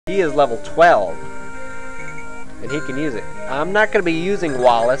he is level 12. And he can use it. I'm not going to be using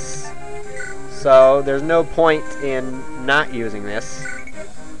Wallace, so there's no point in not using this.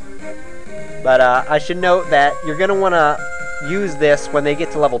 But I should note that you're going to want to use this when they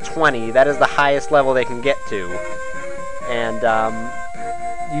get to level 20. That is the highest level they can get to. And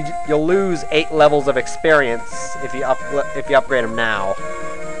you'll lose 8 levels of experience if you upgrade him now.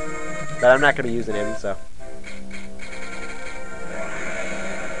 But I'm not going to be using him, so.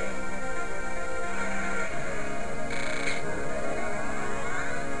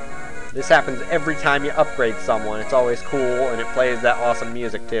 This happens every time you upgrade someone. It's always cool, and it plays that awesome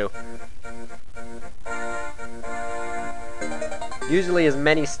music, too. Usually as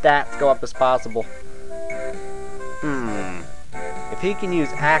many stats go up as possible. If he can use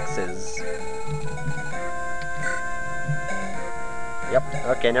axes... Yep,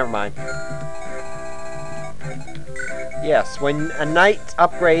 okay, never mind. Yes, when a knight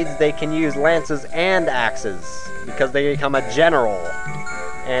upgrades, they can use lances and axes, because they become a general.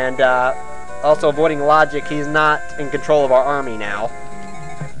 And also, avoiding logic, he's not in control of our army now.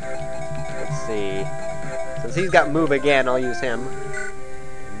 Let's see. Since he's got move again, I'll use him.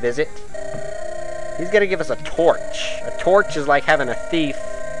 Visit. He's going to give us a torch. A torch is like having a thief,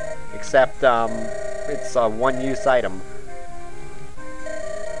 except it's a one-use item.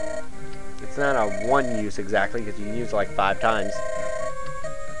 It's not a one-use exactly, because you can use it like 5 times.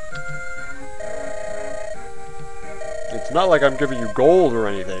 It's not like I'm giving you gold or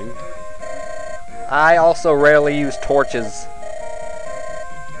anything. I also rarely use torches.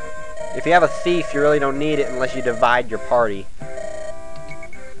 If you have a thief, you really don't need it unless you divide your party.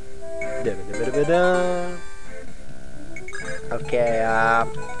 Okay,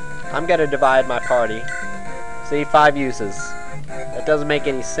 I'm gonna divide my party. See, 5 uses. That doesn't make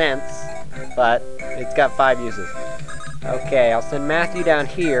any sense, but it's got 5 uses. Okay, I'll send Matthew down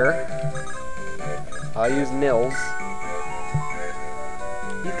here. I'll use Nils.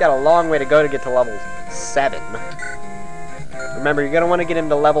 He's got a long way to go to get to level 7. Remember, you're going to want to get him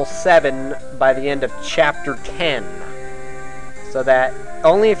to level 7 by the end of Chapter 10. So that,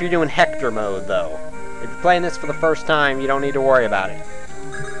 only if you're doing Hector mode, though. If you're playing this for the first time, you don't need to worry about it.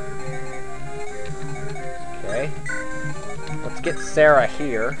 Okay. Let's get Sarah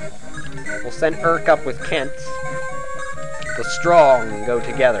here. We'll send Urk up with Kent. The strong go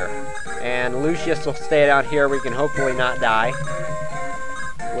together. And Lucius will stay down here. We can hopefully not die.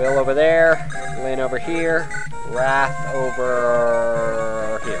 Will over there, Lynn over here, Wrath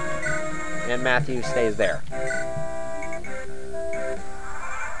over here. And Matthew stays there.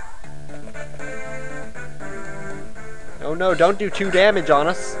 Oh no, don't do 2 damage on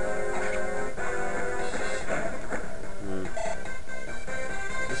us.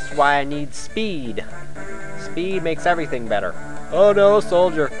 This is why I need speed. Speed makes everything better. Oh no,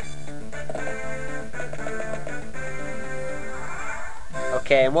 soldier.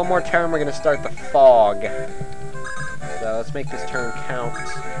 Okay, and one more turn, we're going to start the fog. So let's make this turn count.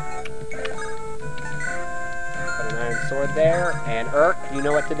 Put an iron sword there, and Urk, you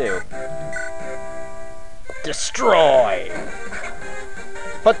know what to do. Destroy!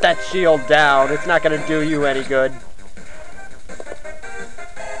 Put that shield down, it's not going to do you any good.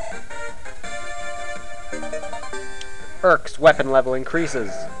 Urk's weapon level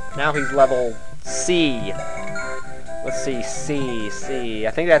increases. Now he's level C. Let's see, C. I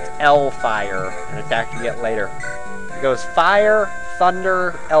think that's L fire, an attack you get later. It goes fire,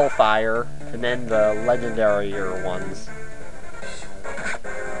 thunder, L fire, and then the legendary ones.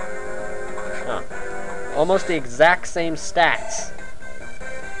 Huh. Almost the exact same stats.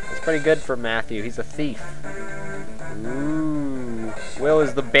 That's pretty good for Matthew. He's a thief. Ooh. Will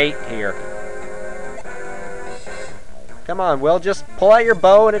is the bait here. Come on, Will, just pull out your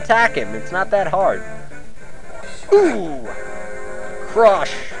bow and attack him. It's not that hard. Ooh!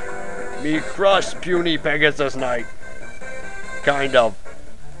 Crush! Me crush, puny Pegasus Knight. Kind of.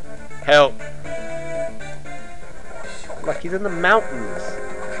 Help. Look, he's in the mountains.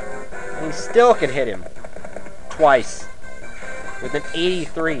 And he still can hit him. Twice. With an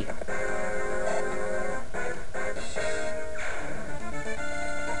 83.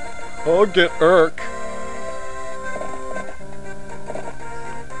 I'll get Urk.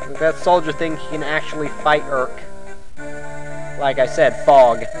 With that soldier thing, he can actually fight Urk. Like I said,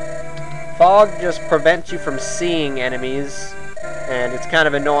 fog. Fog just prevents you from seeing enemies, and it's kind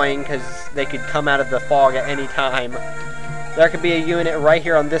of annoying because they could come out of the fog at any time. There could be a unit right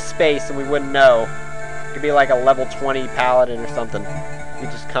here on this space and we wouldn't know. It could be like a level 20 paladin or something.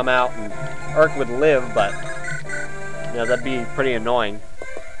 He'd just come out and Urk would live, but you know, that'd be pretty annoying.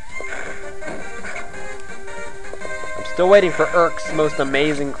 I'm Still waiting for Urk's most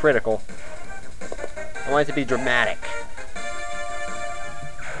amazing critical. I want it to be dramatic.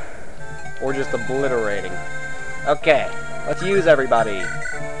 Or just obliterating. Okay, let's use everybody.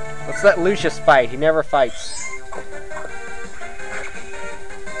 Let's let Lucius fight. He never fights.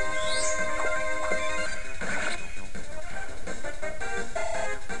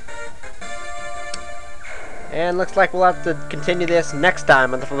 And looks like we'll have to continue this next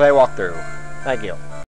time on the Play Walkthrough. Thank you.